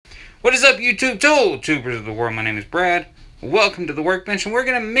What is up, YouTube tool tubers of the world? My name is Brad. Welcome to the workbench, and we're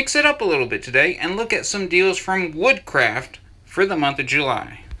going to mix it up a little bit today and look at some deals from Woodcraft for the month of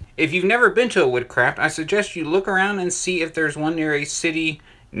July. If you've never been to a Woodcraft, I suggest you look around and see if there's one near a city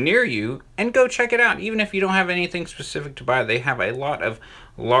near you and go check it out. Even if you don't have anything specific to buy, they have a lot of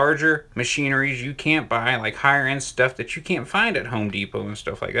larger machineries you can't buy, like higher end stuff that you can't find at Home Depot and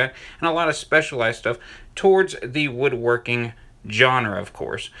stuff like that, and a lot of specialized stuff towards the woodworking genre, of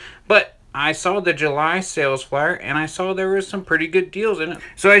course. But I saw the July sales flyer and I saw there was some pretty good deals in it.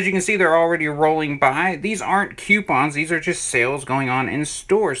 So as you can see, they're already rolling by. These aren't coupons, these are just sales going on in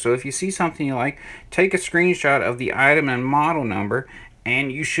stores. So if you see something you like, take a screenshot of the item and model number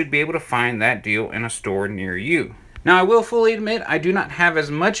and you should be able to find that deal in a store near you. Now, I will fully admit I do not have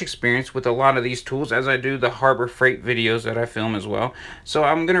as much experience with a lot of these tools as I do the Harbor Freight videos that I film as well. So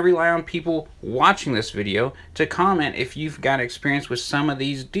I'm going to rely on people watching this video to comment if you've got experience with some of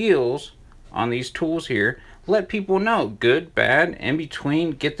these deals on these tools here. Let people know, good, bad, in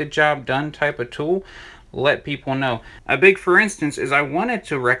between, get the job done type of tool. Let people know. A big for instance is I wanted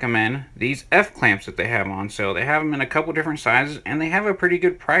to recommend these F clamps that they have on sale. They have them in a couple different sizes and they have a pretty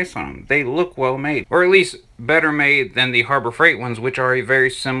good price on them. They look well made, or at least better made than the Harbor Freight ones, which are a very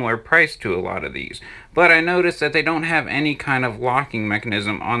similar price to a lot of these. But I noticed that they don't have any kind of locking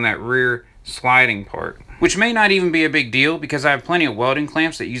mechanism on that rear sliding part, which may not even be a big deal because I have plenty of welding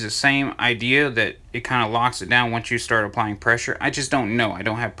clamps that use the same idea, that it kind of locks it down once you start applying pressure. I just don't know. I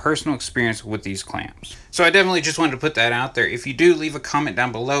don't have personal experience with these clamps. So I definitely just wanted to put that out there. If you do, leave a comment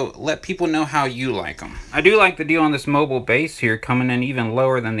down below. Let people know how you like them. I do like the deal on this mobile base here, coming in even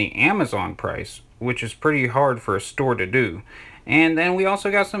lower than the Amazon price, which is pretty hard for a store to do. And then we also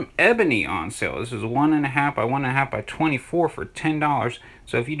got some ebony on sale. This is 1.5 by 1.5 by 24 for $10.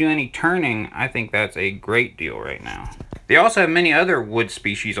 So if you do any turning, I think that's a great deal right now. They also have many other wood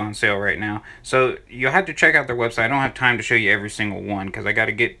species on sale right now. So you'll have to check out their website. I don't have time to show you every single one because I got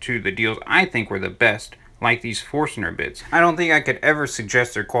to get to the deals I think were the best, like these Forstner bits. I don't think I could ever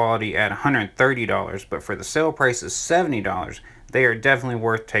suggest their quality at $130, but for the sale price of $70, they are definitely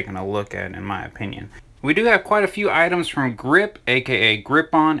worth taking a look at, in my opinion. We do have quite a few items from Grip, aka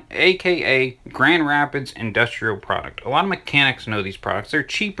Grip-On, aka Grand Rapids Industrial Product. A lot of mechanics know these products. They're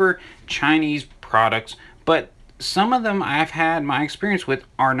cheaper Chinese products, but some of them I've had my experience with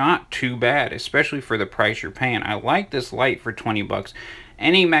are not too bad, especially for the price you're paying. I like this light for 20 bucks.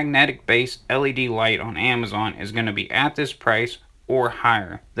 Any magnetic based LED light on Amazon is going to be at this price or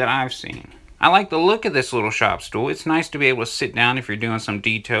higher that I've seen. I like the look of this little shop stool. It's nice to be able to sit down if you're doing some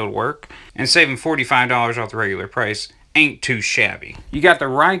detailed work, and saving $45 off the regular price ain't too shabby. You got the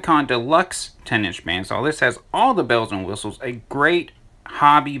Rikon Deluxe 10-inch bandsaw. This has all the bells and whistles. A great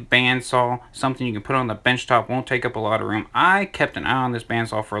hobby bandsaw, something you can put on the bench top, won't take up a lot of room. I kept an eye on this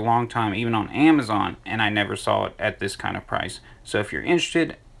bandsaw for a long time, even on Amazon, and I never saw it at this kind of price. So if you're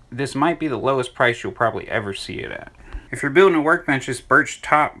interested, this might be the lowest price you'll probably ever see it at. If you're building a workbench, this birch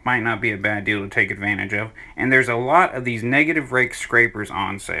top might not be a bad deal to take advantage of. And there's a lot of these negative rake scrapers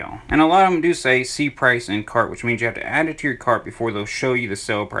on sale. And a lot of them do say see price in cart, which means you have to add it to your cart before they'll show you the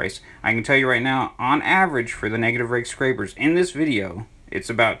sale price. I can tell you right now, on average for the negative rake scrapers in this video, it's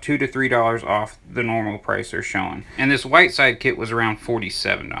about $2 to $3 off the normal price they're showing. And this white side kit was around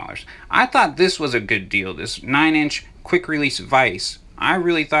 $47. I thought this was a good deal. This 9-inch quick release vise, I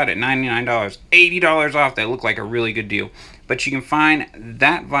really thought at $99, $80 off, that looked like a really good deal. But you can find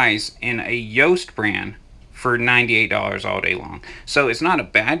that vise in a Yoast brand for $98 all day long. So it's not a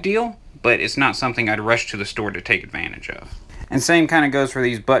bad deal, but it's not something I'd rush to the store to take advantage of. And same kind of goes for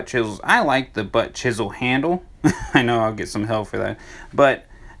these butt chisels. I like the butt chisel handle. I know I'll get some hell for that. But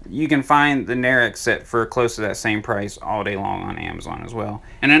you can find the Narex set for close to that same price all day long on Amazon as well.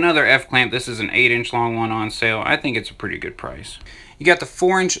 And another F-clamp, this is an 8-inch long one on sale. I think it's a pretty good price. You got the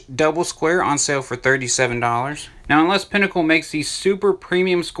 4-inch double square on sale for $37. Now, unless Pinnacle makes these super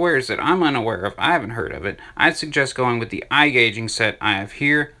premium squares that I'm unaware of, I haven't heard of it, I'd suggest going with the eye gauging set I have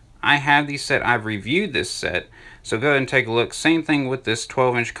here. I have these set, I've reviewed this set, so go ahead and take a look. Same thing with this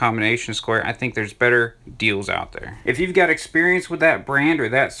 12-inch combination square. I think there's better deals out there. If you've got experience with that brand or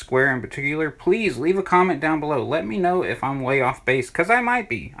that square in particular, please leave a comment down below. Let me know if I'm way off base, because I might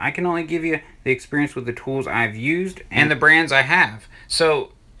be. I can only give you the experience with the tools I've used and the brands I have.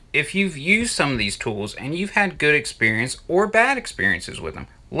 So if you've used some of these tools and you've had good experience or bad experiences with them,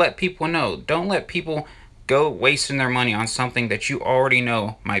 let people know. Don't let people go wasting their money on something that you already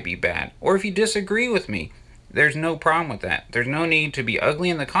know might be bad. Or if you disagree with me, there's no problem with that. There's no need to be ugly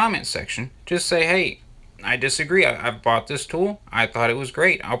in the comments section. Just say, hey, I disagree. I've bought this tool. I thought it was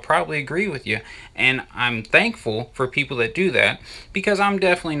great. I'll probably agree with you. And I'm thankful for people that do that, because I'm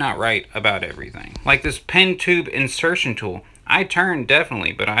definitely not right about everything. Like this pen tube insertion tool. I turn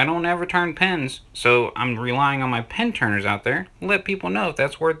definitely, but I don't ever turn pens. So I'm relying on my pen turners out there to let people know if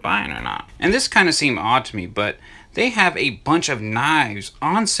that's worth buying or not. And this kind of seemed odd to me, but they have a bunch of knives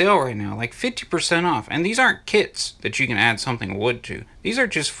on sale right now, like 50% off. And these aren't kits that you can add something wood to. These are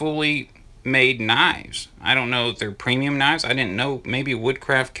just fully made knives. I don't know if they're premium knives. I didn't know. Maybe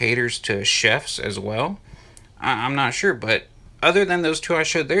Woodcraft caters to chefs as well. I'm not sure, but other than those two I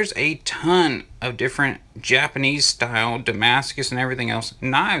showed, there's a ton of different Japanese style, Damascus and everything else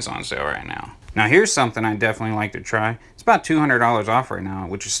knives on sale right now. Now here's something I definitely like to try. It's about $200 off right now,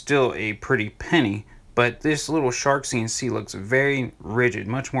 which is still a pretty penny. But this little Shark CNC looks very rigid,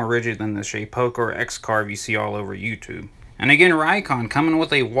 much more rigid than the Shapeoko or X-Carve you see all over YouTube. And again, Raycon coming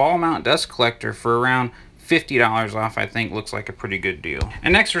with a wall mount dust collector for around $50 off, I think looks like a pretty good deal.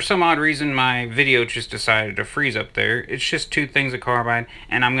 And next, for some odd reason, my video just decided to freeze up there. It's just two things of carbide,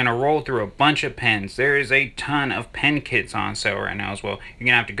 and I'm gonna roll through a bunch of pens. There is a ton of pen kits on sale right now as well. You're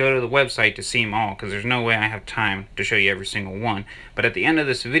gonna have to go to the website to see them all, because there's no way I have time to show you every single one. But at the end of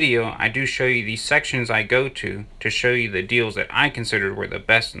this video, I do show you the sections I go to show you the deals that I considered were the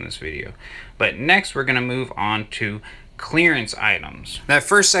best in this video. But next, we're gonna move on to clearance items. That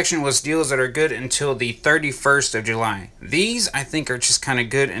first section was deals that are good until the 31st of July. These I think are just kind of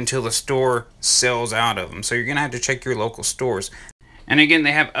good until the store sells out of them. So you're gonna have to check your local stores. And again,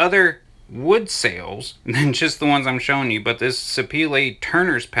 they have other wood sales than just the ones I'm showing you, but this Sapele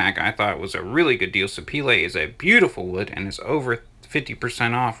Turner's pack I thought was a really good deal. Sapele is a beautiful wood and it's over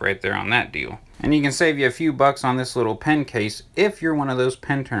 50% off right there on that deal. And you can save you a few bucks on this little pen case if you're one of those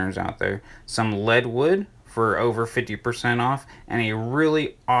pen turners out there. Some lead wood for over 50% off, and a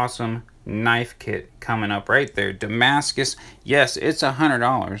really awesome knife kit coming up right there. Damascus, yes, it's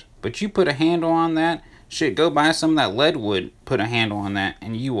 $100, but you put a handle on that, shit, go buy some of that lead wood, put a handle on that,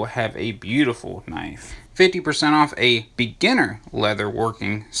 and you will have a beautiful knife. 50% off a beginner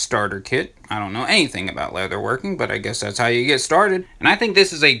leatherworking starter kit. I don't know anything about leatherworking, but I guess that's how you get started. And I think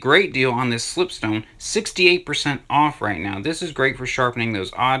this is a great deal on this slipstone. 68% off right now. This is great for sharpening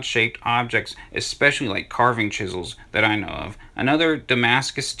those odd shaped objects, especially like carving chisels that I know of. Another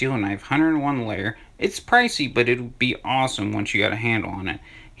Damascus steel knife, 101 layer. It's pricey, but it'll be awesome once you got a handle on it.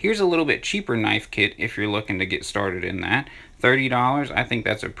 Here's a little bit cheaper knife kit if you're looking to get started in that. $30, I think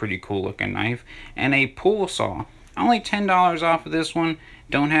that's a pretty cool looking knife. And a pool saw, only $10 off of this one.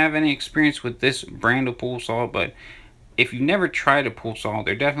 Don't have any experience with this brand of pool saw, but if you've never tried a pool saw,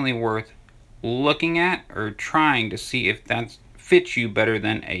 they're definitely worth looking at or trying to see if that fits you better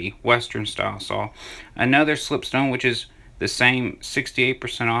than a Western style saw. Another slipstone, which is the same,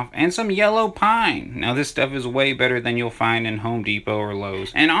 68% off, and some yellow pine. Now this stuff is way better than you'll find in Home Depot or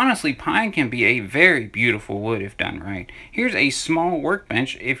Lowe's. And honestly, pine can be a very beautiful wood if done right. Here's a small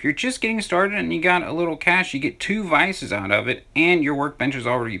workbench. If you're just getting started and you got a little cash, you get 2 vices out of it, and your workbench is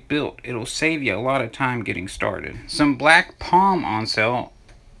already built. It'll save you a lot of time getting started. Some black palm on sale,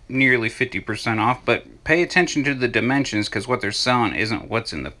 nearly 50% off, but pay attention to the dimensions, because what they're selling isn't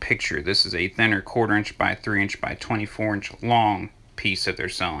what's in the picture. This is a thinner 1/4 inch by 3 inch by 24 inch long piece that they're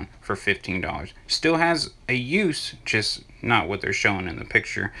selling for $15. Still has a use, just not what they're showing in the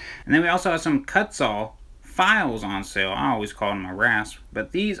picture. And then we also have some Kutzall files on sale. I always call them a rasp,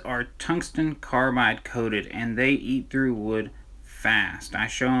 but these are tungsten carbide coated and they eat through wood fast. I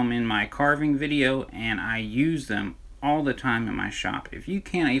show them in my carving video and I use them all the time in my shop. If you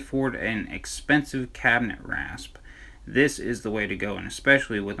can't afford an expensive cabinet rasp, this is the way to go, and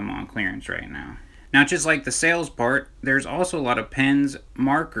especially with them on clearance right now. Now, just like the sales part, there's also a lot of pens,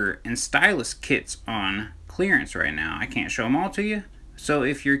 marker, and stylus kits on clearance right now. I can't show them all to you, so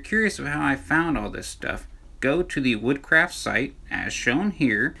if you're curious of how I found all this stuff, go to the Woodcraft site as shown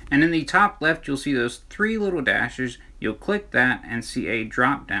here, and in the top left you'll see those 3 little dashes. You'll click that and see a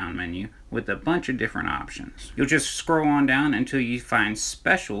drop down menu with a bunch of different options. You'll just scroll on down until you find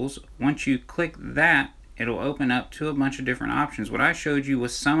specials. Once you click that, it'll open up to a bunch of different options. What I showed you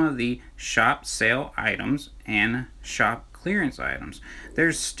was some of the shop sale items and shop clearance items.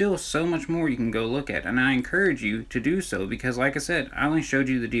 There's still so much more you can go look at, and I encourage you to do so, because like I said, I only showed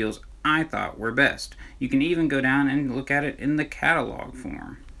you the deals I thought were best. You can even go down and look at it in the catalog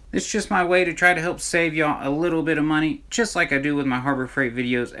form. It's just my way to try to help save y'all a little bit of money, just like I do with my Harbor Freight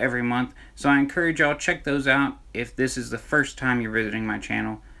videos every month. So I encourage y'all, check those out if this is the first time you're visiting my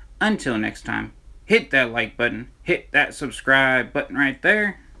channel. Until next time, hit that like button, hit that subscribe button right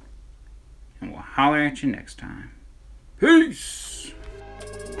there, and we'll holler at you next time. Peace!